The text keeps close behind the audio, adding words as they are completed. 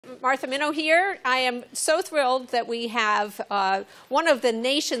Martha Minow here. I am so thrilled that we have one of the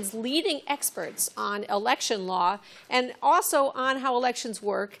nation's leading experts on election law and also on how elections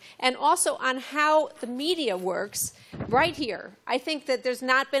work and also on how the media works right here. I think that there's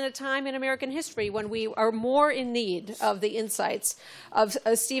not been a time in American history when we are more in need of the insights of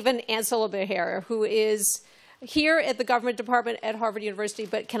Stephen Ansolabehere, who is here at the government department at Harvard University.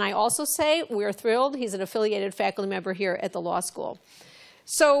 But can I also say we're thrilled he's an affiliated faculty member here at the law school.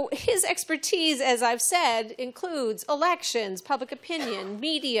 So his expertise, as I've said, includes elections, public opinion,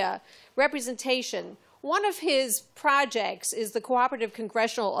 media, representation. One of his projects is the Cooperative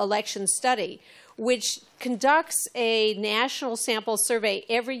Congressional Election Study, which conducts a national sample survey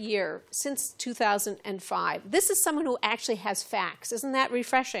every year since 2005. This is someone who actually has facts. Isn't that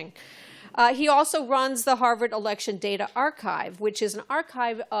refreshing? He also runs the Harvard Election Data Archive, which is an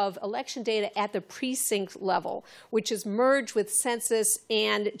archive of election data at the precinct level, which is merged with census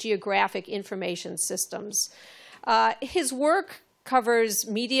and geographic information systems. His work covers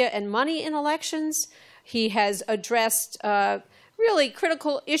media and money in elections. He has addressed really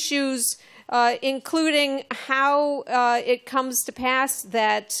critical issues, including how it comes to pass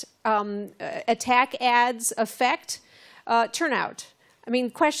that attack ads affect turnout. I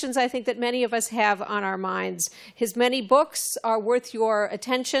mean, questions I think that many of us have on our minds. His many books are worth your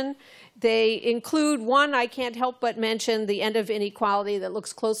attention. They include one I can't help but mention, The End of Inequality, that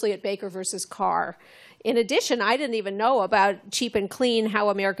looks closely at Baker versus Carr. In addition, I didn't even know about Cheap and Clean, How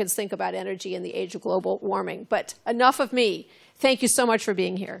Americans Think About Energy in the Age of Global Warming. But enough of me. Thank you so much for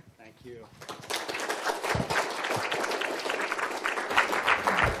being here. Thank you.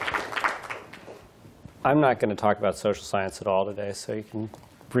 I'm not going to talk about social science at all today, so you can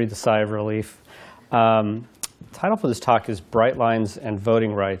breathe a sigh of relief. The title for this talk is Bright Lines and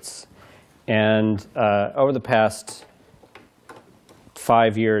Voting Rights. And over the past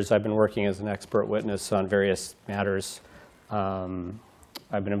 5 years, I've been working as an expert witness on various matters. I've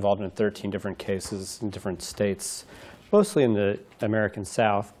been involved in 13 different cases in different states, mostly in the American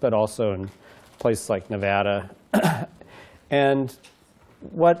South, but also in places like Nevada. And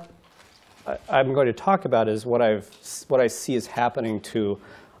what I'm going to talk about is what I see is happening to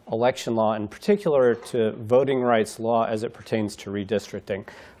election law, in particular to voting rights law as it pertains to redistricting.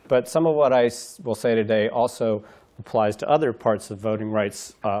 But some of what I will say today also applies to other parts of voting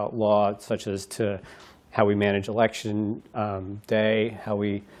rights law, such as to how we manage election day, how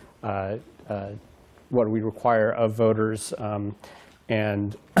we, what we require of voters,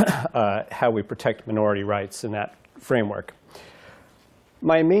 and how we protect minority rights in that framework.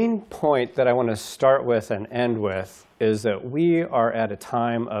 My main point that I want to start with and end with is that we are at a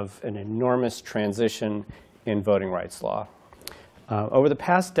time of an enormous transition in voting rights law. Over the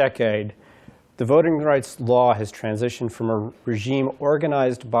past decade, the voting rights law has transitioned from a regime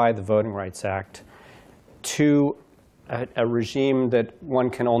organized by the Voting Rights Act to a regime that one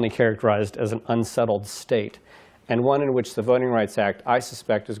can only characterize as an unsettled state, and one in which the Voting Rights Act, I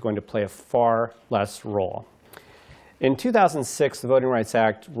suspect, is going to play a far less role. In 2006, the Voting Rights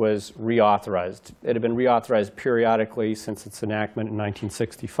Act was reauthorized. It had been reauthorized periodically since its enactment in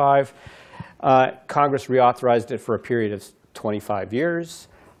 1965. Congress reauthorized it for a period of 25 years.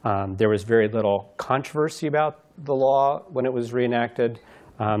 There was very little controversy about the law when it was reenacted.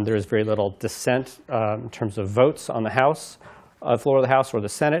 There was very little dissent in terms of votes on the House, floor of the House or the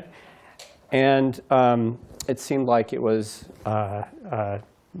Senate. And it seemed like it was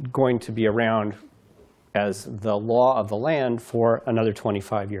going to be around as the law of the land for another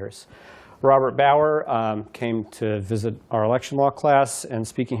 25 years. Robert Bauer came to visit our election law class, and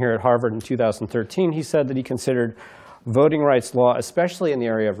speaking here at Harvard in 2013, he said that he considered voting rights law, especially in the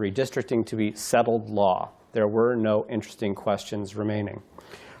area of redistricting, to be settled law. There were no interesting questions remaining.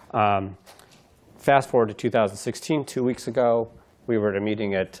 Fast forward to 2016, 2 weeks ago, we were at a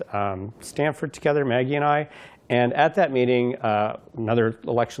meeting at Stanford together, Maggie and I. And at that meeting, another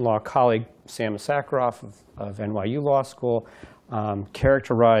election law colleague, Sam Sakharov of NYU Law School,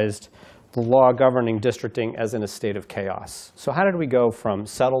 characterized the law governing districting as in a state of chaos. So how did we go from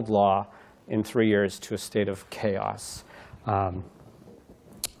settled law in 3 years to a state of chaos?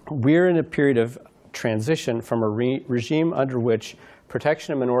 We're in a period of transition from a regime under which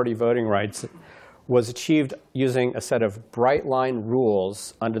protection of minority voting rights was achieved using a set of bright line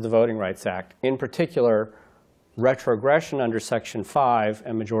rules under the Voting Rights Act, in particular, retrogression under Section 5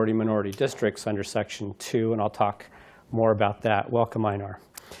 and majority-minority districts under Section 2, and I'll talk more about that. Welcome, Einar.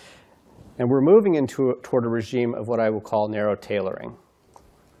 And we're moving toward a regime of what I will call narrow tailoring.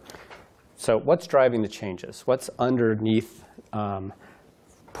 So what's driving the changes? What's underneath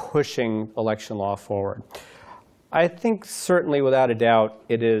pushing election law forward? I think certainly, without a doubt,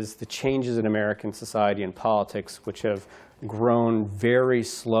 it is the changes in American society and politics which have grown very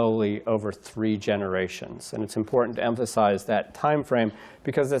slowly over 3 generations. And it's important to emphasize that time frame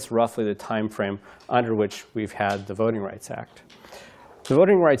because that's roughly the time frame under which we've had the Voting Rights Act. The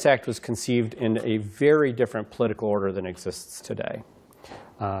Voting Rights Act was conceived in a very different political order than exists today.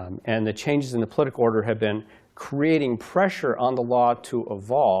 And the changes in the political order have been creating pressure on the law to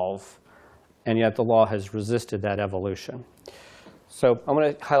evolve, and yet the law has resisted that evolution. So I'm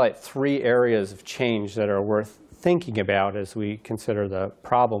going to highlight 3 areas of change that are worth thinking about as we consider the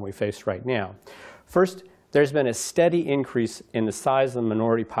problem we face right now. First, there's been a steady increase in the size of the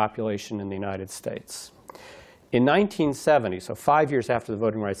minority population in the United States. In 1970, so 5 years after the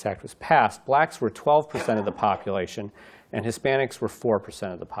Voting Rights Act was passed, blacks were 12% of the population, and Hispanics were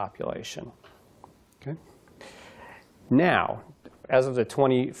 4% of the population. Okay? Now, as of the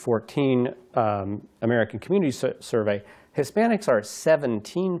 2014 American Community Survey, Hispanics are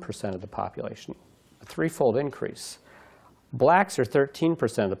 17% of the population, a 3-fold increase. Blacks are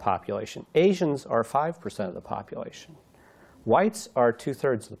 13% of the population. Asians are 5% of the population. Whites are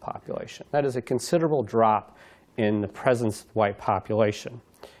 2/3 of the population. That is a considerable drop in the presence of the white population.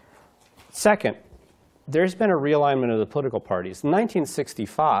 Second, there's been a realignment of the political parties. In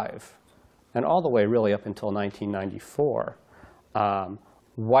 1965, and all the way really up until 1994,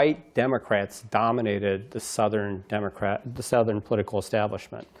 white Democrats dominated the Southern political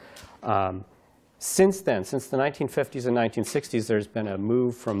establishment. Since then, since the 1950s and 1960s, there's been a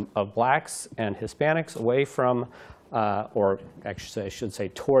move of blacks and Hispanics away from, or actually I should say,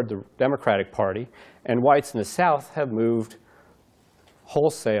 toward the Democratic Party, and whites in the South have moved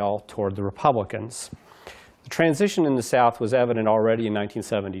wholesale toward the Republicans. The transition in the South was evident already in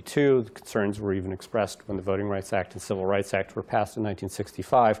 1972. The concerns were even expressed when the Voting Rights Act and Civil Rights Act were passed in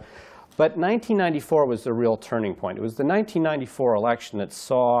 1965. But 1994 was the real turning point. It was the 1994 election that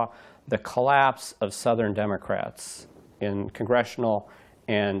saw the collapse of Southern Democrats in congressional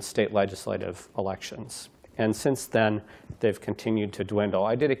and state legislative elections. And since then, they've continued to dwindle.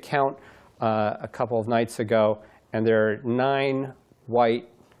 I did a count a couple of nights ago, and there are 9 white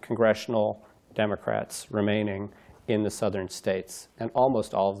congressional Democrats remaining in the southern states, and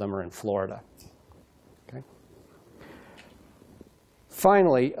almost all of them are in Florida. Okay.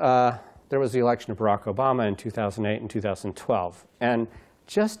 Finally, there was the election of Barack Obama in 2008 and 2012. And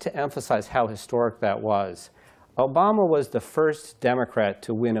just to emphasize how historic that was, Obama was the first Democrat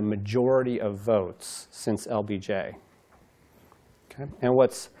to win a majority of votes since LBJ. Okay. And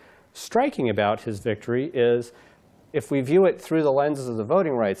what's striking about his victory is, if we view it through the lenses of the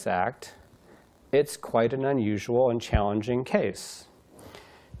Voting Rights Act, it's quite an unusual and challenging case.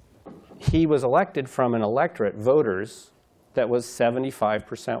 He was elected from an electorate, voters, that was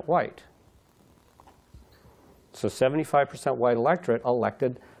 75% white. So 75% white electorate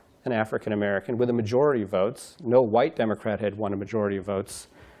elected an African American with a majority of votes. No white Democrat had won a majority of votes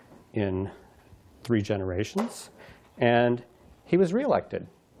in 3 generations. And he was reelected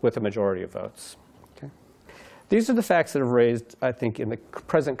with a majority of votes. Okay. These are the facts that have raised, I think, in the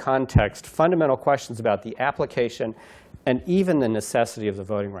present context, fundamental questions about the application and even the necessity of the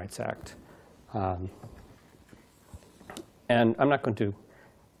Voting Rights Act. And I'm not going to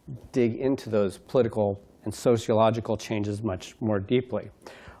dig into those political and sociological changes much more deeply.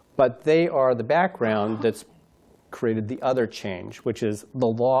 But they are the background that's created the other change, which is the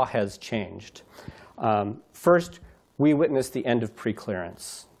law has changed. First, we witnessed the end of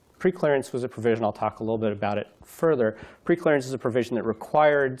preclearance. Preclearance was a provision, I'll talk a little bit about it further. Preclearance is a provision that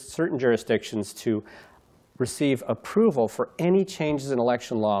required certain jurisdictions to receive approval for any changes in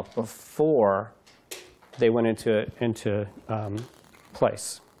election law before they went into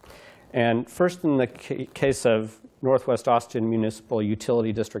place. And first, in the case of Northwest Austin Municipal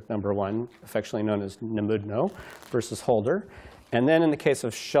Utility District Number 1, affectionately known as Namudno versus Holder. And then in the case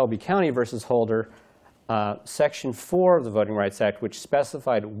of Shelby County versus Holder, Section 4 of the Voting Rights Act, which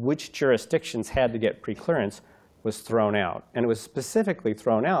specified which jurisdictions had to get preclearance, was thrown out. And it was specifically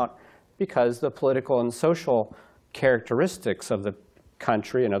thrown out because the political and social characteristics of the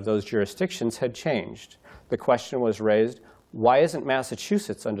country and of those jurisdictions had changed. The question was raised, why isn't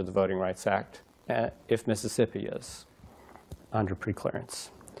Massachusetts under the Voting Rights Act if Mississippi is under preclearance?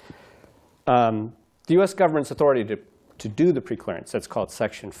 The US government's authority to do the preclearance, that's called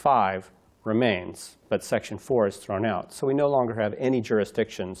Section 5, remains, but Section 4 is thrown out. So we no longer have any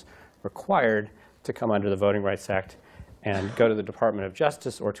jurisdictions required to come under the Voting Rights Act and go to the Department of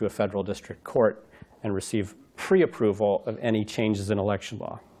Justice or to a federal district court and receive pre-approval of any changes in election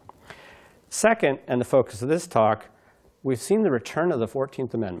law. Second, and the focus of this talk, we've seen the return of the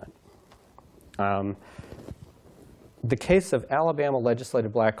 14th Amendment. the case of Alabama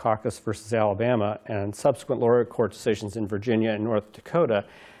Legislative Black Caucus versus Alabama and subsequent lower court decisions in Virginia and North Dakota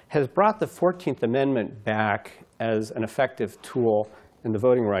has brought the 14th Amendment back as an effective tool in the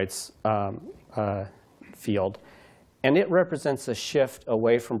voting rights field. And it represents a shift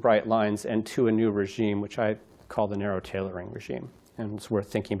away from bright lines and to a new regime, which I call the narrow tailoring regime. And it's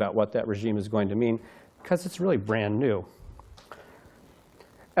worth thinking about what that regime is going to mean, because it's really brand new.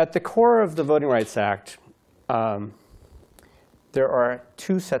 At the core of the Voting Rights Act, there are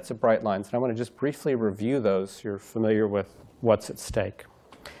two sets of bright lines. And I want to just briefly review those so you're familiar with what's at stake.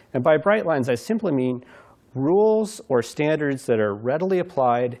 And by bright lines, I simply mean rules or standards that are readily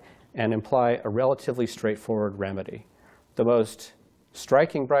applied and imply a relatively straightforward remedy. The most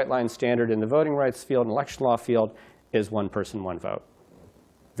striking bright line standard in the voting rights field and election law field is one person, one vote.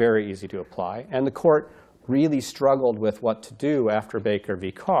 Very easy to apply. And the court really struggled with what to do after Baker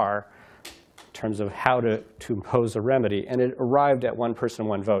v. Carr in terms of how to impose a remedy. And it arrived at one person,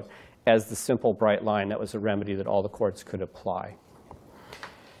 one vote as the simple bright line that was a remedy that all the courts could apply.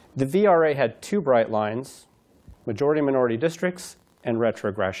 The VRA had two bright lines, majority-minority districts and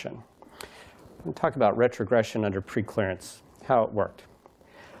retrogression. We'll talk about retrogression under preclearance, how it worked.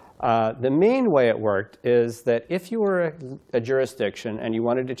 The main way it worked is that if you were a jurisdiction and you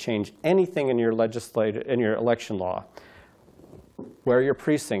wanted to change anything in your election law, where your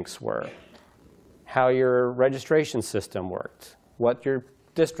precincts were, how your registration system worked, what your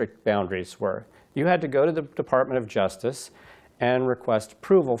district boundaries were, you had to go to the Department of Justice and request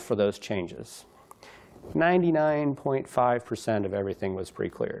approval for those changes. 99.5% of everything was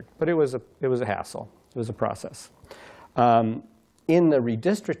pre-cleared, but it was a hassle. It was a process. In the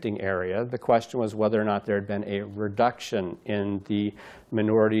redistricting area, the question was whether or not there had been a reduction in the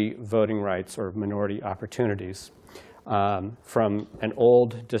minority voting rights or minority opportunities from an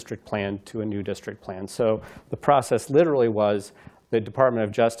old district plan to a new district plan. So the process literally was the Department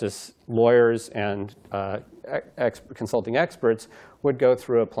of Justice lawyers and consulting experts would go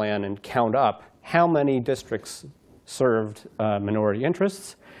through a plan and count up how many districts served minority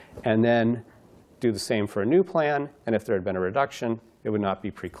interests, and then do the same for a new plan. And if there had been a reduction, it would not be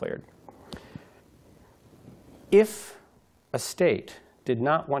pre-cleared. If a state did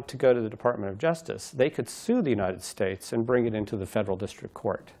not want to go to the Department of Justice, they could sue the United States and bring it into the federal district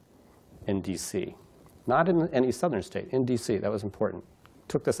court in DC. Not in any southern state, in DC. That was important.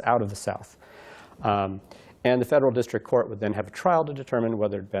 Took this out of the South. And the federal district court would then have a trial to determine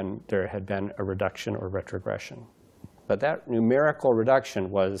whether there had been a reduction or retrogression. But that numerical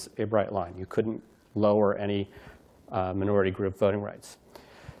reduction was a bright line. You couldn't lower any minority group voting rights.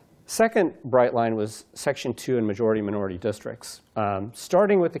 Second bright line was Section 2 in majority-minority districts.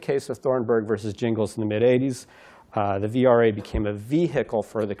 Starting with the case of Thornburg versus Jingles in the mid-'80s, the VRA became a vehicle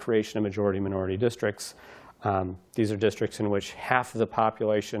for the creation of majority-minority districts. These are districts in which half of the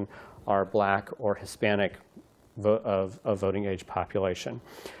population are black or Hispanic of voting age population.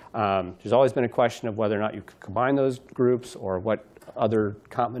 There's always been a question of whether or not you could combine those groups or what other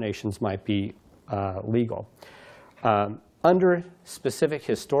combinations might be legal. Under specific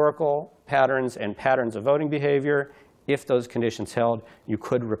historical patterns and patterns of voting behavior, if those conditions held, you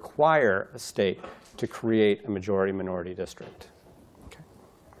could require a state to create a majority-minority district. Okay.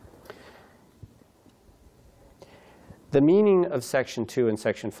 The meaning of Section 2 and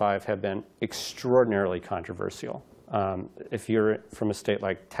Section 5 have been extraordinarily controversial. If you're from a state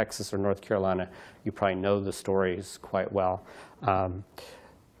like Texas or North Carolina, you probably know the stories quite well.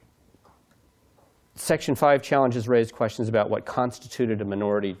 Section 5 challenges raised questions about what constituted a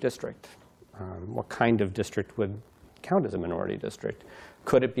minority district. What kind of district would count as a minority district?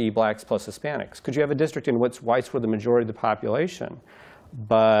 Could it be blacks plus Hispanics? Could you have a district in which whites were the majority of the population,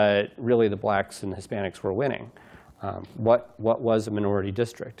 but really the blacks and Hispanics were winning? What was a minority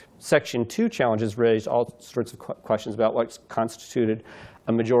district? Section 2 challenges raised all sorts of questions about what constituted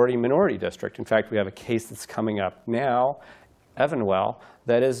a majority-minority district. In fact, we have a case that's coming up now, Evanwell,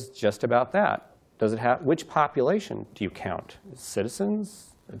 that is just about that. Does it have, which population do you count?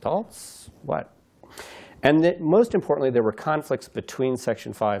 Citizens? Adults? What? And most importantly, there were conflicts between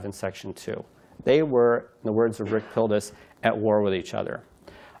Section 5 and Section 2. They were, in the words of Rick Pildes, at war with each other.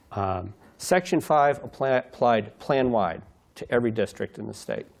 Section 5 applied plan-wide to every district in the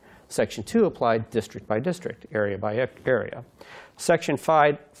state. Section 2 applied district by district, area by area. Section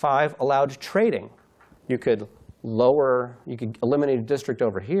 5 allowed trading. You could eliminate a district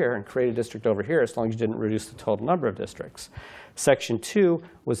over here and create a district over here as long as you didn't reduce the total number of districts. Section 2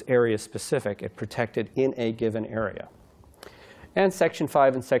 was area specific. It protected in a given area. And Section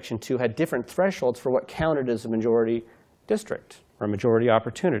 5 and Section 2 had different thresholds for what counted as a majority district or majority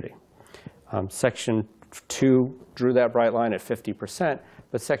opportunity. Section 2 drew that bright line at 50%,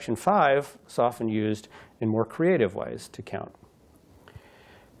 but Section 5 is often used in more creative ways to count.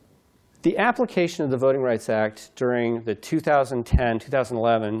 The application of the Voting Rights Act during the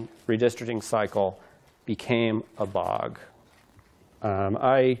 2010-2011 redistricting cycle became a bog.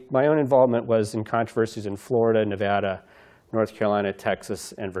 My own involvement was in controversies in Florida, Nevada, North Carolina,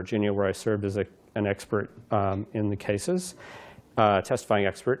 Texas, and Virginia, where I served as an expert in the cases, testifying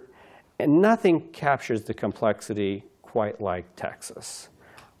expert. And nothing captures the complexity quite like Texas.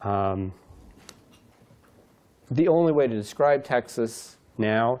 The only way to describe Texas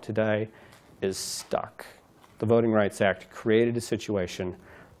now, today, is stuck. The Voting Rights Act created a situation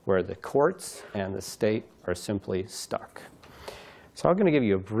where the courts and the state are simply stuck. So I'm going to give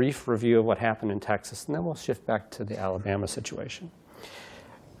you a brief review of what happened in Texas, and then we'll shift back to the Alabama situation.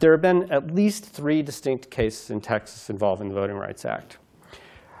 There have been at least 3 distinct cases in Texas involving the Voting Rights Act.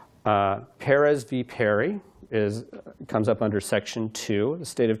 Perez v. Perry comes up under Section 2. The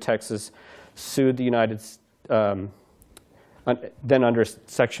state of Texas sued the then under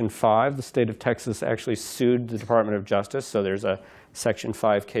Section 5, the state of Texas actually sued the Department of Justice. So there's a Section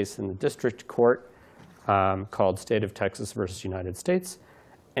 5 case in the district court called State of Texas versus United States.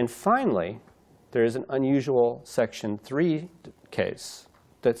 And finally, there is an unusual Section 3 case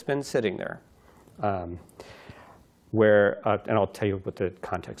that's been sitting there, and I'll tell you what the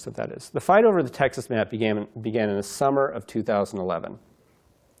context of that is. The fight over the Texas map began in the summer of 2011.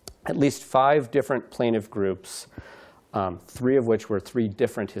 At least 5 different plaintiff groups, 3 of which were 3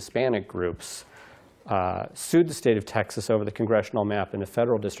 different Hispanic groups, sued the state of Texas over the congressional map in a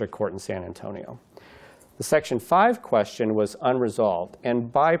federal district court in San Antonio. The Section 5 question was unresolved.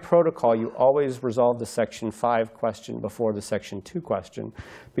 And by protocol, you always resolve the Section 5 question before the Section 2 question,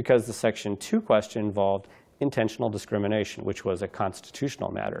 because the Section 2 question involved intentional discrimination, which was a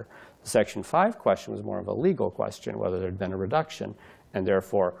constitutional matter. The Section 5 question was more of a legal question, whether there had been a reduction, and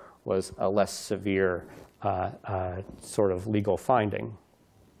therefore was a less severe sort of legal finding.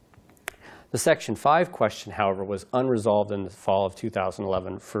 The Section 5 question, however, was unresolved in the fall of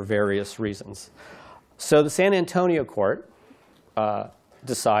 2011 for various reasons. So the San Antonio court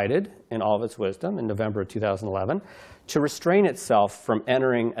decided, in all of its wisdom, in November of 2011, to restrain itself from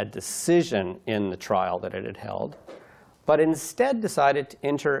entering a decision in the trial that it had held, but instead decided to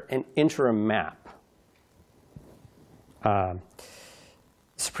enter an interim map. The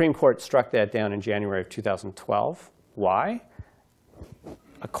Supreme Court struck that down in January of 2012. Why?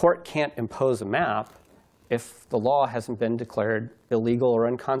 A court can't impose a map if the law hasn't been declared illegal or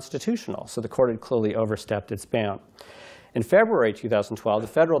unconstitutional. So the court had clearly overstepped its bound. In February 2012, the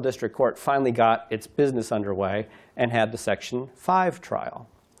federal district court finally got its business underway and had the Section 5 trial.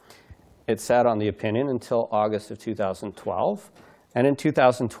 It sat on the opinion until August of 2012. And in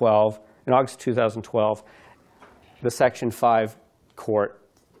August of 2012, the Section 5 court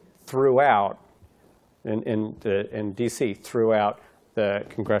threw out, in D.C., threw out the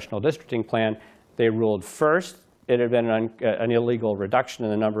congressional districting plan. They ruled first, it had been an illegal reduction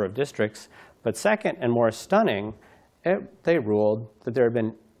in the number of districts. But second, and more stunning, they ruled that there had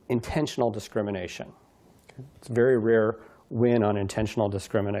been intentional discrimination. It's a very rare win on intentional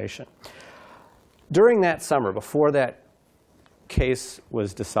discrimination. During that summer, before that case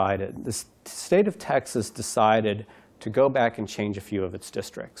was decided, the state of Texas decided to go back and change a few of its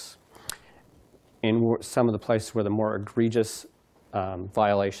districts in some of the places where the more egregious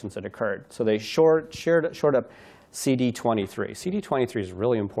violations had occurred. So they shored up CD23. CD23 is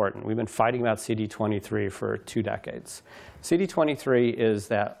really important. We've been fighting about CD23 for 2 decades. CD23 is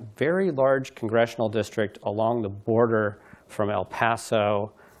that very large congressional district along the border from El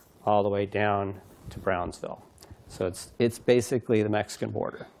Paso all the way down to Brownsville. So it's basically the Mexican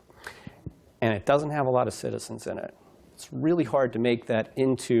border. And it doesn't have a lot of citizens in it. It's really hard to make that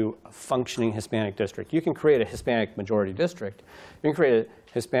into a functioning Hispanic district. You can create a Hispanic majority district. You can create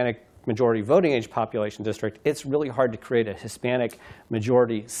a Hispanic majority voting age population district. It's really hard to create a Hispanic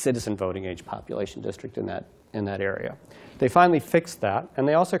majority citizen voting age population district in that area. They finally fixed that, and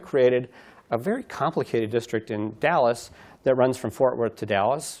they also created a very complicated district in Dallas that runs from Fort Worth to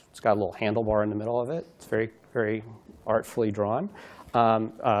Dallas. It's got a little handlebar in the middle of it. It's very, very artfully drawn.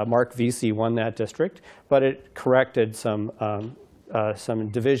 Mark Vesey won that district, but it corrected some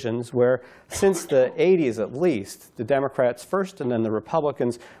divisions where, since the 80s at least, the Democrats first and then the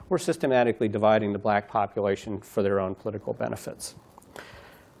Republicans were systematically dividing the black population for their own political benefits.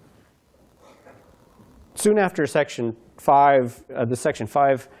 Soon after Section 5, the Section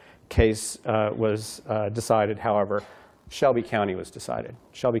 5 case was decided, however, Shelby County was decided.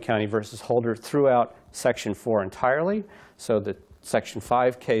 Shelby County versus Holder threw out Section 4 entirely, so the Section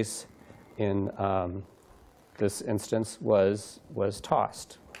 5 case in this instance was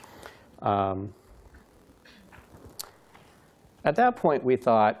tossed. At that point, we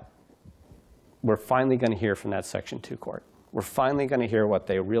thought, we're finally going to hear from that Section 2 court. We're finally going to hear what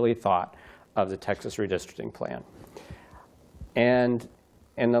they really thought of the Texas redistricting plan. And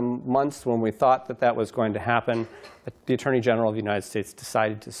in the months when we thought that that was going to happen, the Attorney General of the United States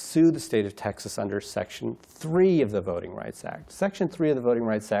decided to sue the state of Texas under Section 3 of the Voting Rights Act. Section 3 of the Voting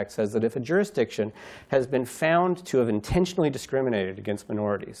Rights Act says that if a jurisdiction has been found to have intentionally discriminated against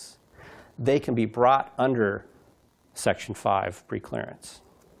minorities, they can be brought under Section 5 preclearance.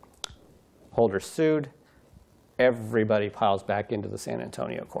 Holder sued. Everybody piles back into the San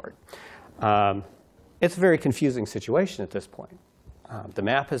Antonio court. It's a very confusing situation at this point. The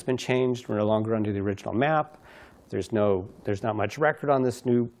map has been changed. We're no longer under the original map. There's not much record on this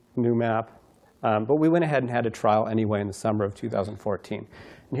new map. But we went ahead and had a trial anyway in the summer of 2014.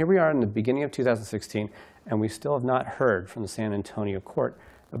 And here we are in the beginning of 2016, and we still have not heard from the San Antonio court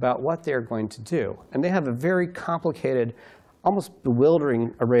about what they're going to do. And they have a very complicated, almost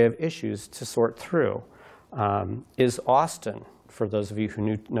bewildering array of issues to sort through. Is Austin, for those of you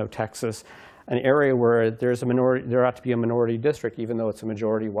who know Texas, an area where there ought to be a minority district, even though it's a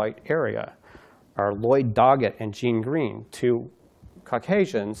majority white area? Are Lloyd Doggett and Gene Green, two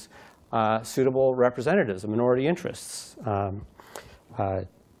Caucasians, suitable representatives of minority interests?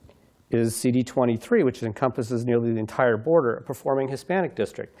 Is CD23, which encompasses nearly the entire border, a performing Hispanic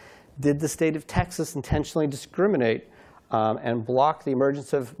district? Did the state of Texas intentionally discriminate and block the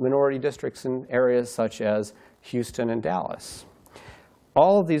emergence of minority districts in areas such as Houston and Dallas?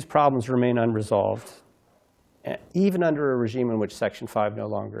 All of these problems remain unresolved, even under a regime in which Section 5 no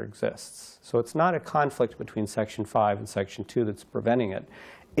longer exists. So it's not a conflict between Section 5 and Section 2 that's preventing it.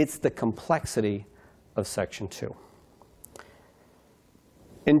 It's the complexity of Section 2.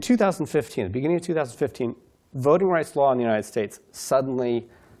 In 2015, the beginning of 2015, voting rights law in the United States suddenly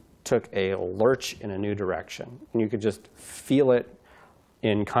took a lurch in a new direction. And you could just feel it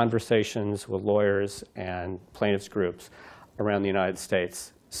in conversations with lawyers and plaintiffs' groups around the United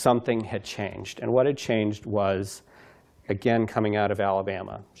States. Something had changed. And what had changed was, again, coming out of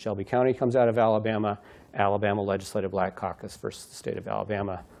Alabama. Shelby County comes out of Alabama. Alabama Legislative Black Caucus versus the state of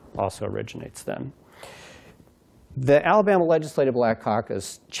Alabama also originates then. The Alabama Legislative Black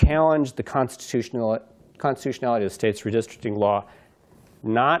Caucus challenged the constitutionality of the state's redistricting law,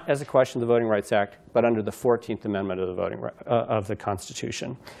 not as a question of the Voting Rights Act, but under the 14th Amendment of the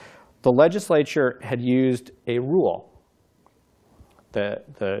Constitution. The legislature had used a rule,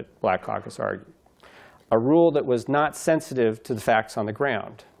 the Black Caucus argued, a rule that was not sensitive to the facts on the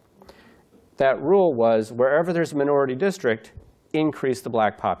ground. That rule was, wherever there's a minority district, increase the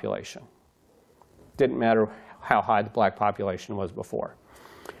black population. Didn't matter how high the black population was before.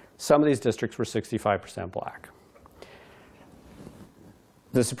 Some of these districts were 65% black.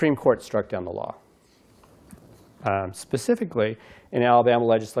 The Supreme Court struck down the law. Specifically, in Alabama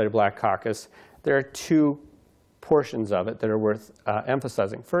Legislative Black Caucus, there are two portions of it that are worth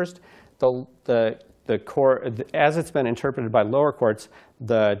emphasizing. First, the court, as it's been interpreted by lower courts,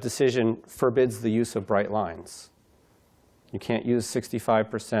 the decision forbids the use of bright lines. You can't use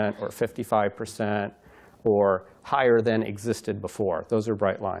 65% or 55% or higher than existed before. Those are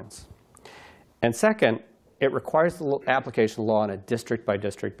bright lines. And second, it requires the application of law on a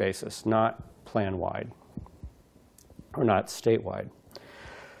district-by-district basis, not plan-wide or not statewide.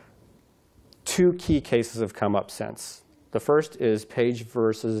 Two key cases have come up since. The first is Page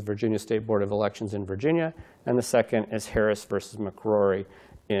versus Virginia State Board of Elections in Virginia, and the second is Harris versus McCrory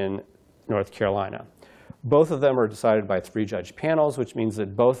in North Carolina. Both of them are decided by 3-judge panels, which means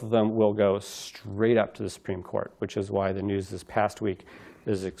that both of them will go straight up to the Supreme Court, which is why the news this past week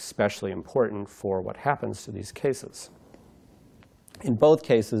is especially important for what happens to these cases. In both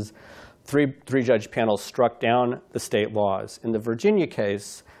cases, three-judge panels struck down the state laws. In the Virginia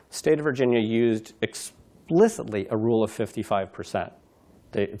case, the state of Virginia used explicitly a rule of 55%.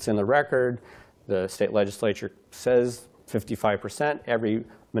 It's in the record. The state legislature says 55%. Every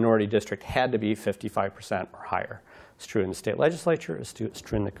minority district had to be 55% or higher. It's true in the state legislature. It's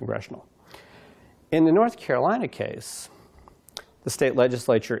true in the congressional. In the North Carolina case, the state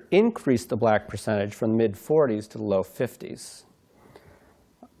legislature increased the black percentage from the mid-40s to the low 50s.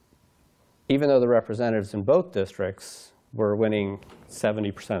 Even though the representatives in both districts were winning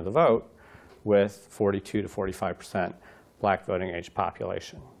 70% of the vote with 42 to 45% black voting age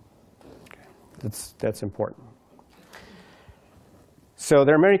population. Okay. That's important. So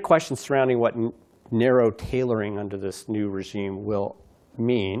there are many questions surrounding what narrow tailoring under this new regime will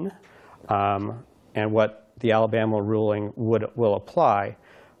mean and what the Alabama ruling will apply.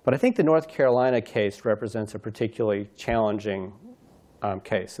 But I think the North Carolina case represents a particularly challenging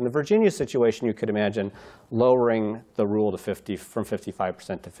case. In the Virginia situation, you could imagine lowering the rule to from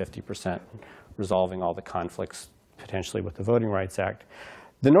 55% to 50%, resolving all the conflicts potentially with the Voting Rights Act.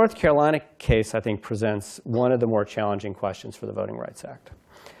 The North Carolina case, I think, presents one of the more challenging questions for the Voting Rights Act.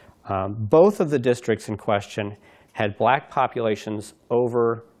 Both of the districts in question had black populations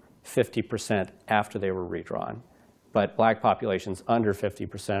over 50% after they were redrawn, but black populations under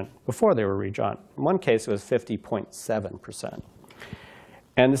 50% before they were redrawn. In one case, it was 50.7%.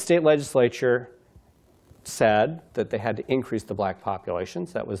 And the state legislature said that they had to increase the black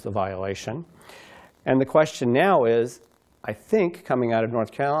populations. That was the violation. And the question now is, I think, coming out of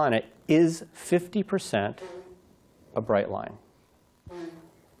North Carolina, is 50% a bright line?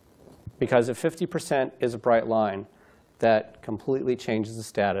 Because if 50% is a bright line, that completely changes the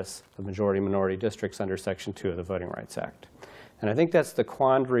status of majority-minority districts under Section 2 of the Voting Rights Act. And I think that's the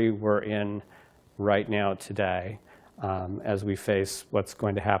quandary we're in right now today as we face what's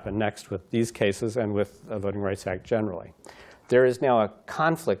going to happen next with these cases and with the Voting Rights Act generally. There is now a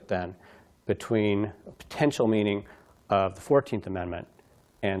conflict then between a potential meaning of the 14th Amendment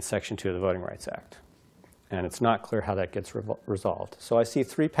and Section 2 of the Voting Rights Act. And it's not clear how that gets resolved. So I see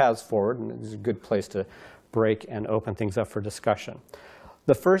three paths forward, and this is a good place to break and open things up for discussion.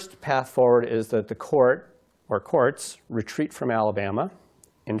 The first path forward is that the court or courts retreat from Alabama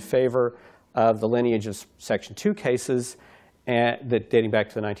in favor of the lineage of Section 2 cases that dating back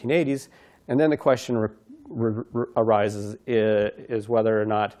to the 1980s. And then the question arises is whether or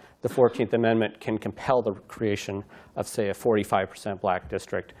not the 14th Amendment can compel the creation of, say, a 45% black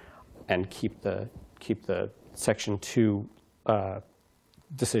district and keep the Section 2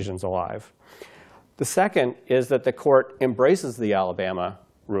 decisions alive. The second is that the court embraces the Alabama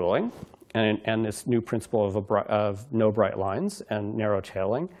ruling and this new principle of no bright lines and narrow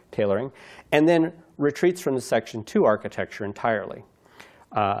tailoring, and then retreats from the Section 2 architecture entirely.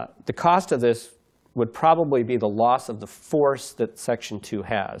 The cost of this would probably be the loss of the force that Section 2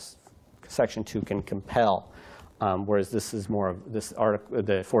 has. Section 2 can compel, whereas this is more of the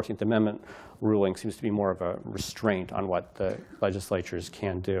 14th Amendment ruling seems to be more of a restraint on what the legislatures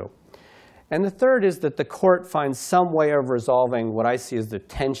can do. And the third is that the court finds some way of resolving what I see as the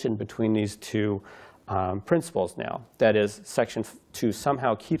tension between these two principles now. That is, Section 2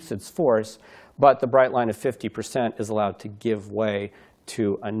 somehow keeps its force, but the bright line of 50% is allowed to give way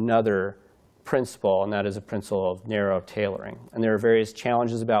to another principle, and that is a principle of narrow tailoring. And there are various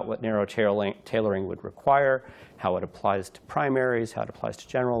challenges about what narrow tailoring would require, how it applies to primaries, how it applies to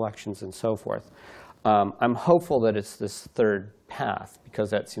general elections, and so forth. I'm hopeful that it's this third path, because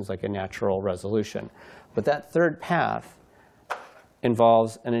that seems like a natural resolution. But that third path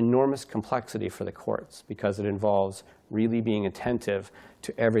involves an enormous complexity for the courts, because it involves really being attentive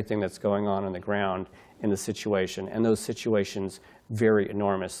to everything that's going on the ground in the situation. And those situations vary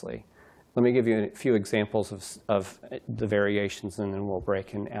enormously. Let me give you a few examples of the variations, and then we'll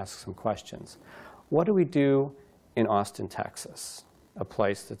break and ask some questions. What do we do in Austin, Texas, a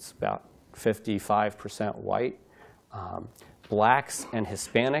place that's about 55% white? Blacks and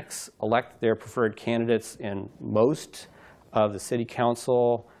Hispanics elect their preferred candidates in most of the city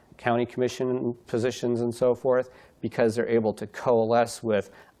council, county commission positions, and so forth, because they're able to coalesce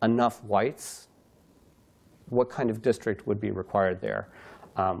with enough whites. What kind of district would be required there,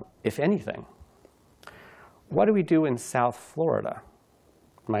 if anything? What do we do in South Florida,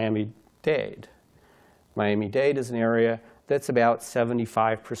 Miami-Dade? Miami-Dade is an area that's about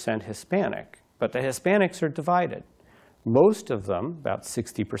 75% Hispanic, but the Hispanics are divided. Most of them, about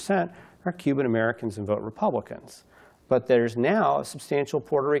 60%, are Cuban Americans and vote Republicans. But there's now a substantial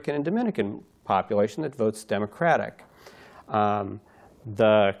Puerto Rican and Dominican population that votes Democratic.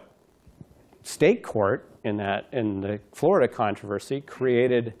 The state court in the Florida controversy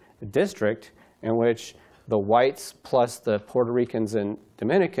created a district in which the whites plus the Puerto Ricans and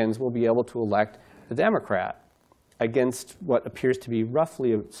Dominicans will be able to elect a Democrat against what appears to be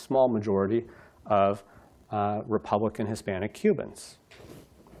roughly a small majority of Republican Hispanic Cubans.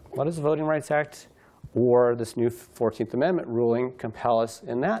 What does the Voting Rights Act or this new 14th Amendment ruling compel us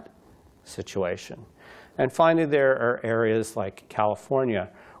in that situation? And finally, there are areas like California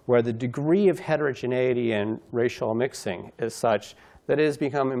where the degree of heterogeneity and racial mixing is such that it has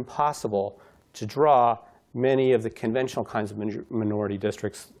become impossible to draw many of the conventional kinds of minority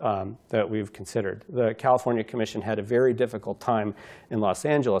districts that we've considered. The California Commission had a very difficult time in Los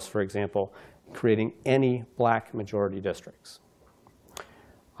Angeles, for example, creating any black majority districts.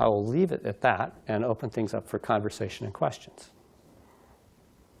 I will leave it at that and open things up for conversation and questions.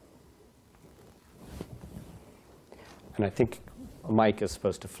 And I think a mic is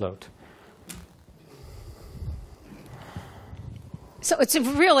supposed to float. So it's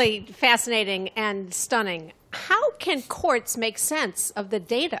really fascinating and stunning. How can courts make sense of the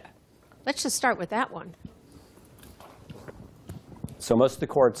data? Let's just start with that one. So most of the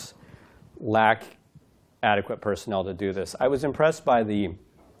courts lack adequate personnel to do this. I was impressed by the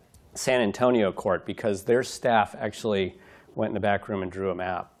San Antonio court because their staff actually went in the back room and drew a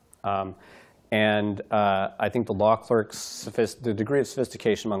map. I think the law clerks, the degree of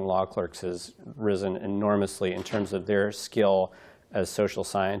sophistication among law clerks has risen enormously in terms of their skill as social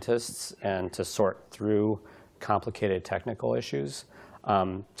scientists and to sort through complicated technical issues.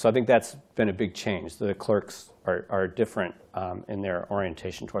 So I think that's been a big change. The clerks are different in their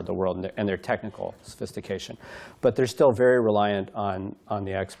orientation toward the world and their technical sophistication. But they're still very reliant on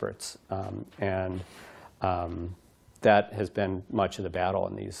the experts. That has been much of the battle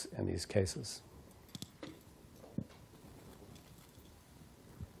in these cases.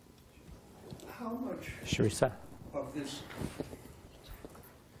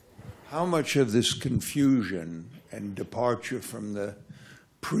 How much of this confusion and departure from the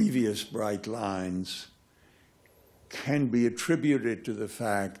previous bright lines can be attributed to the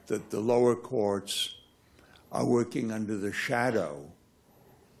fact that the lower courts are working under the shadow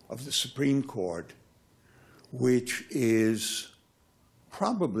of the Supreme Court, which is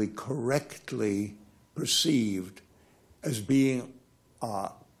probably correctly perceived as being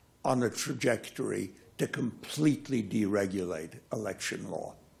on a trajectory to completely deregulate election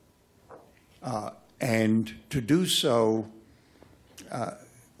law. And to do so,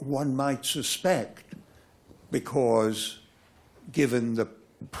 one might suspect, because given the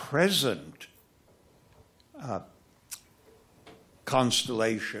present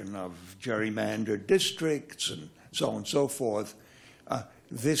constellation of gerrymandered districts and so on and so forth,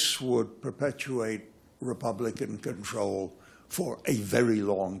 this would perpetuate Republican control for a very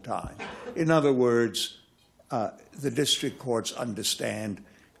long time. In other words, the district courts understand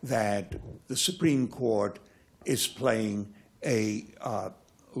that the Supreme Court is playing a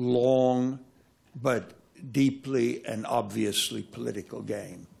long but deeply and obviously political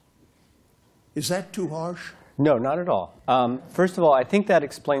game. Is that too harsh? No, not at all. First of all, I think that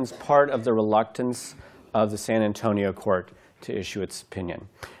explains part of the reluctance of the San Antonio court to issue its opinion.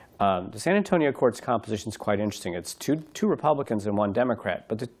 The San Antonio court's composition is quite interesting. It's two Republicans and one Democrat,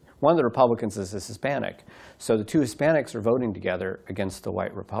 but one of the Republicans is Hispanic. So the two Hispanics are voting together against the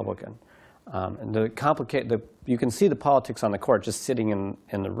white Republican. And you can see the politics on the court just sitting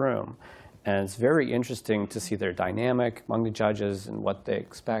in the room. And it's very interesting to see their dynamic among the judges and what they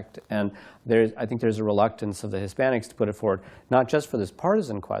expect. And I think there's a reluctance of the Hispanics to put it forward, not just for this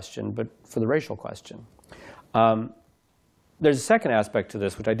partisan question, but for the racial question. There's a second aspect to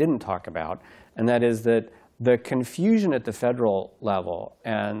this, which I didn't talk about, and that is that the confusion at the federal level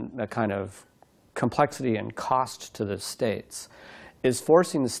and the kind of complexity and cost to the states is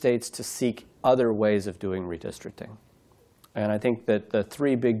forcing the states to seek other ways of doing redistricting. And I think that the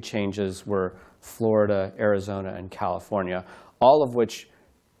three big changes were Florida, Arizona, and California, all of which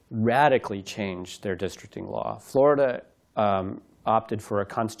radically changed their districting law. Florida opted for a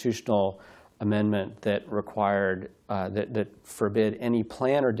constitutional amendment that required, that forbid any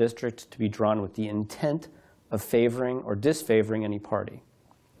plan or district to be drawn with the intent of favoring or disfavoring any party,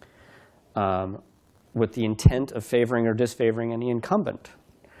 with the intent of favoring or disfavoring any incumbent.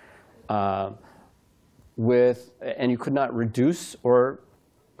 And you could not reduce or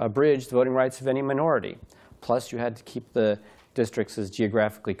abridge the voting rights of any minority. Plus, you had to keep the districts as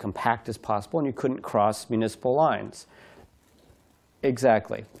geographically compact as possible, and you couldn't cross municipal lines.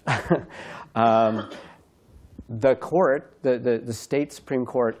 Exactly. The court, the state Supreme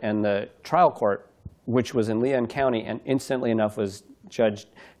Court and the trial court, which was in Leon County, and incidentally enough was Judge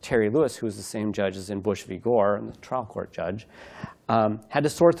Terry Lewis, who was the same judge as in Bush v. Gore, and the trial court judge, had to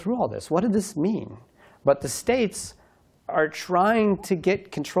sort through all this. What did this mean? But the states are trying to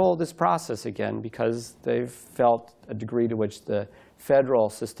get control of this process again because they've felt a degree to which the federal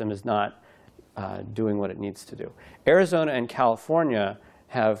system is not doing what it needs to do. Arizona and California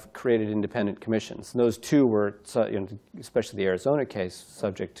have created independent commissions. And those two were, especially the Arizona case,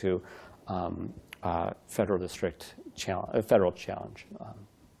 subject to federal challenge.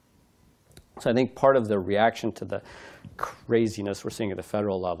 So I think part of the reaction to the craziness we're seeing at the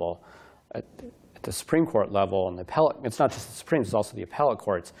federal level, at the Supreme Court level, and the appellate, it's not just the Supreme, it's also the appellate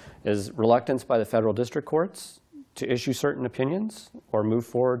courts, is reluctance by the federal district courts to issue certain opinions or move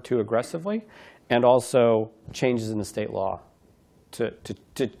forward too aggressively, and also changes in the state law to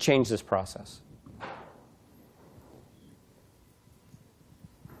change this process.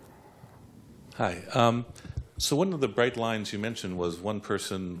 Hi. So one of the bright lines you mentioned was one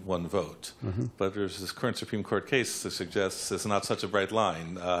person, one vote. But there's this current Supreme Court case that suggests it's not such a bright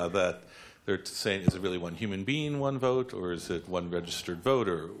line, that they're saying, is it really one human being, one vote, or is it one registered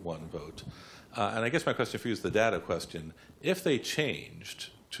voter, one vote? And I guess my question for you is the data question. If they changed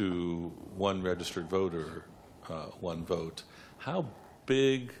to one registered voter, one vote, how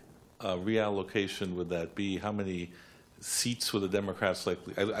big a reallocation would that be? How many seats would the Democrats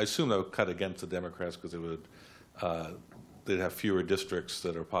likely? I assume they would cut against the Democrats because they'd have fewer districts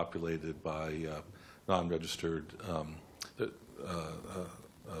that are populated by non-registered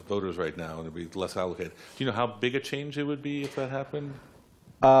voters right now, and it'd be less allocated. Do you know how big a change it would be if that happened?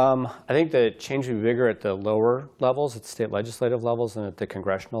 I think the change would be bigger at the lower levels, at the state legislative levels, and at the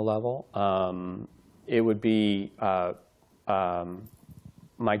congressional level. It would be, my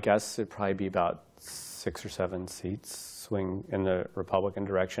guess, it'd probably be about 6 or 7 seats swing in the Republican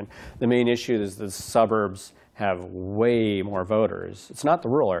direction. The main issue is the suburbs have way more voters. It's not the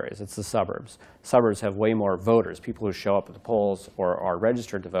rural areas, it's the suburbs. Suburbs have way more voters, people who show up at the polls or are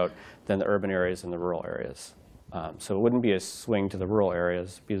registered to vote, than the urban areas and the rural areas. So it wouldn't be a swing to the rural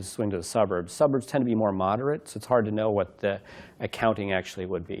areas, it'd be a swing to the suburbs. Suburbs tend to be more moderate, so it's hard to know what the accounting actually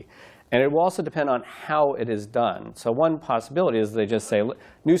would be. And it will also depend on how it is done. So one possibility is they just say,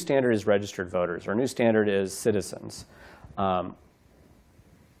 new standard is registered voters, or new standard is citizens,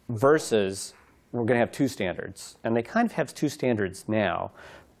 versus we're going to have 2 standards. And they kind of have 2 standards now.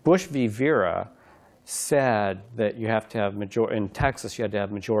 Bush v. Vera said that you have to have in Texas, you had to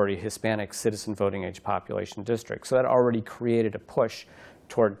have majority Hispanic citizen voting age population districts. So that already created a push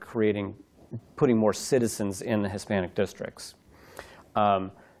toward putting more citizens in the Hispanic districts.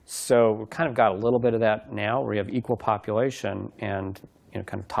 So we've kind of got a little bit of that now, where you have equal population and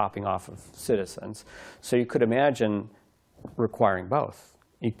kind of topping off of citizens. So you could imagine requiring both,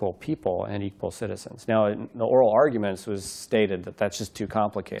 equal people and equal citizens. Now, in the oral arguments was stated that that's just too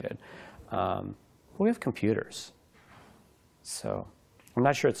complicated. We have computers. So I'm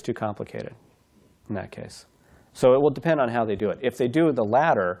not sure it's too complicated in that case. So it will depend on how they do it. If they do the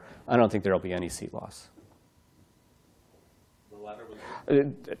latter, I don't think there will be any seat loss. The latter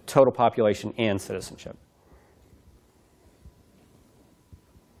was total population and citizenship.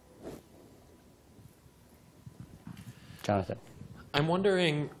 Jonathan. I'm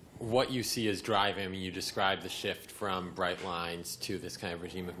wondering what you see as driving. I mean, you described the shift from bright lines to this kind of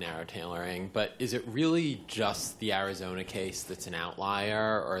regime of narrow tailoring, but is it really just the Arizona case that's an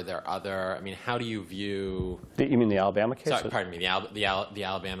outlier, or are there other? I mean, how do you view? You mean the Alabama case? Sorry, pardon me, the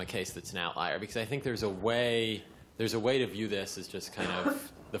Alabama case that's an outlier, because I think there's a way to view this as just kind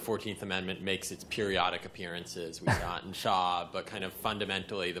of the 14th Amendment makes its periodic appearances. We saw it in Shaw, but kind of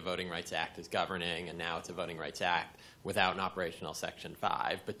fundamentally the Voting Rights Act is governing, and now it's a Voting Rights Act without an operational Section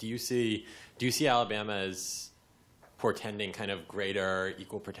 5. But do you see Alabama as portending kind of greater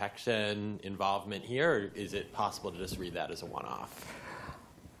equal protection involvement here, or is it possible to just read that as a one-off?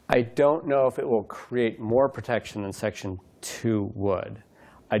 I don't know if it will create more protection than Section 2 would.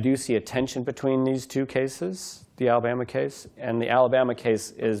 I do see a tension between these 2 cases, the Alabama case, and the Alabama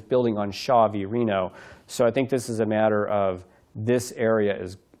case is building on Shaw v. Reno. So I think this is a matter of this area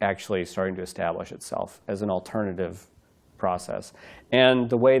is actually starting to establish itself as an alternative process. And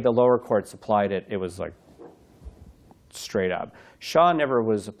the way the lower courts applied it, it was like straight up. Shaw never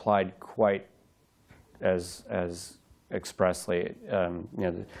was applied quite as expressly.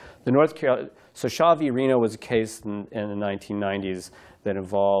 The North Carolina, so Shaw v. Reno was a case in the 1990s that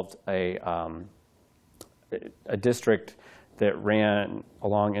involved a district that ran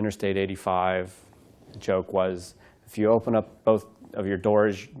along Interstate 85. The joke was, if you open up both of your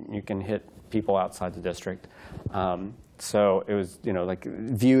doors, you can hit people outside the district. So it was, like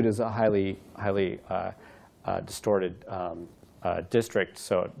viewed as a highly distorted district.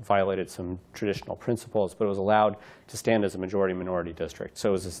 So it violated some traditional principles, but it was allowed to stand as a majority-minority district. So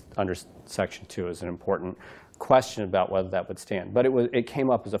it was under Section 2 is an important question about whether that would stand. But it came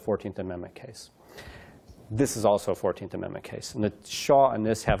up as a 14th Amendment case. This is also a 14th Amendment case. And the Shaw and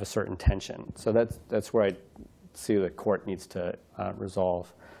this have a certain tension. So that's where I see the court needs to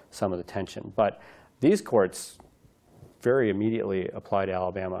resolve some of the tension. But these courts very immediately applied to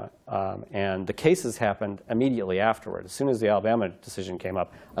Alabama. And the cases happened immediately afterward. As soon as the Alabama decision came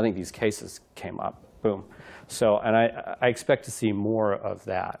up, I think these cases came up. Boom. So, and I expect to see more of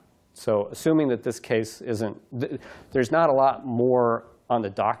that. So assuming that this case isn't, there's not a lot more on the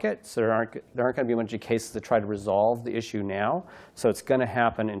docket, so there aren't going to be a bunch of cases that try to resolve the issue now. So it's going to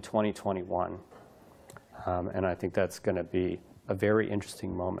happen in 2021. And I think that's going to be a very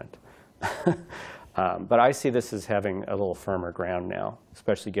interesting moment. But I see this as having a little firmer ground now,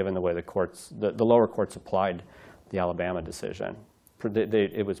 especially given the way the courts, the lower courts applied the Alabama decision.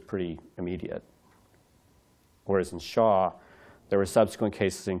 It was pretty immediate. Whereas in Shaw, there were subsequent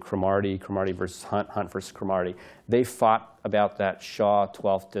cases in Cromartie versus Hunt, Hunt versus Cromartie. They fought about that Shaw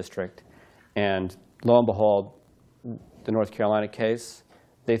 12th district, and lo and behold, the North Carolina case,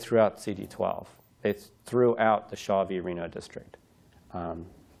 they threw out CD 12. They threw out the Shaw v. Reno district.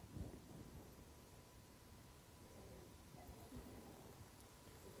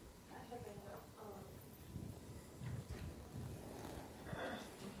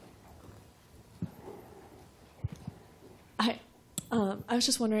 I was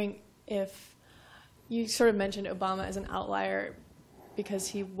just wondering if you sort of mentioned Obama as an outlier because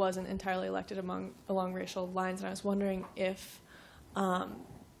he wasn't entirely elected along racial lines, and I was wondering if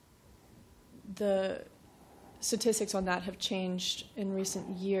the statistics on that have changed in recent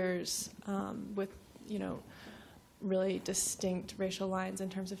years with, really distinct racial lines in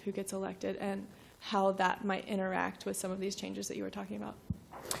terms of who gets elected and how that might interact with some of these changes that you were talking about.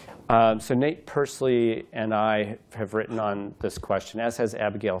 So Nate Persley and I have written on this question, as has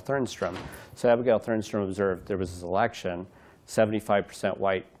Abigail Thernstrom. So Abigail Thernstrom observed there was this election, 75%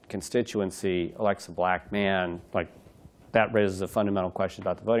 white constituency elects a black man. Like, that raises a fundamental question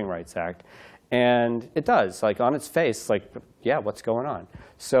about the Voting Rights Act. And it does. Like, on its face, like, yeah, what's going on?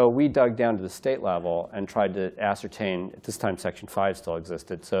 So we dug down to the state level and tried to ascertain, at this time Section 5 still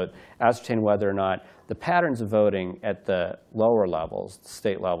existed, so ascertain whether or not the patterns of voting at the lower levels, the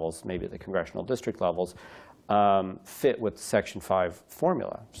state levels, maybe at the congressional district levels, fit with the Section 5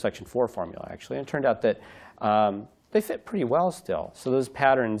 formula, Section 4 formula, actually. And it turned out that they fit pretty well still. So those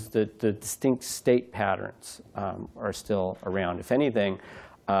patterns, the distinct state patterns, are still around. If anything,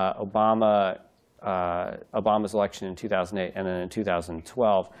 Obama's election in 2008 and then in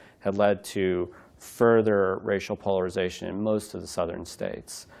 2012 had led to further racial polarization in most of the southern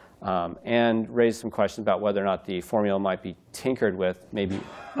states, and raised some questions about whether or not the formula might be tinkered with. Maybe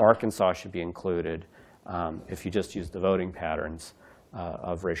Arkansas should be included if you just use the voting patterns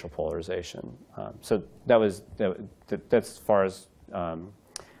of racial polarization. So that's as far as I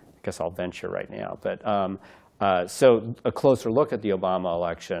guess I'll venture right now. But so a closer look at the Obama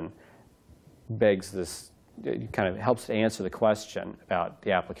election begs this, it kind of helps to answer the question about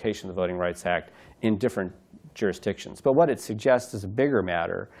the application of the Voting Rights Act in different jurisdictions. But what it suggests as a bigger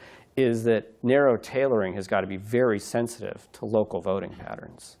matter is that narrow tailoring has got to be very sensitive to local voting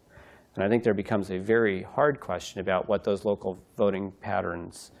patterns. And I think there becomes a very hard question about what those local voting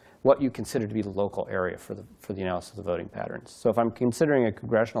patterns, what you consider to be the local area for the analysis of the voting patterns. So if I'm considering a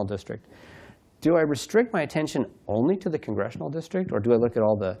congressional district, do I restrict my attention only to the congressional district, or do I look at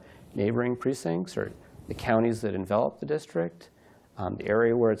all the neighboring precincts or the counties that envelop the district, the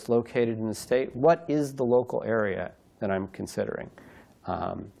area where it's located in the state? What is the local area that I'm considering?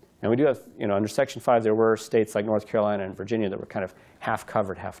 And we do have, under Section 5, there were states like North Carolina and Virginia that were kind of half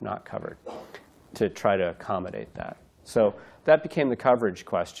covered, half not covered, to try to accommodate that. So that became the coverage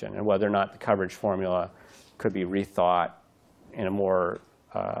question, and whether or not the coverage formula could be rethought in a more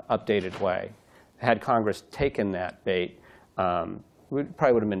updated way. Had Congress taken that bait, it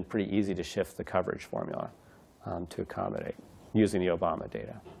probably would have been pretty easy to shift the coverage formula to accommodate using the Obama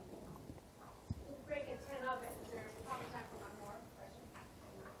data. Break at 10 of it. Is there probably time for one more question?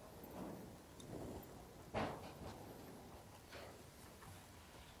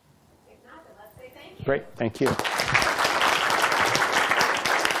 If not, then let's say thank you. Great. Thank you.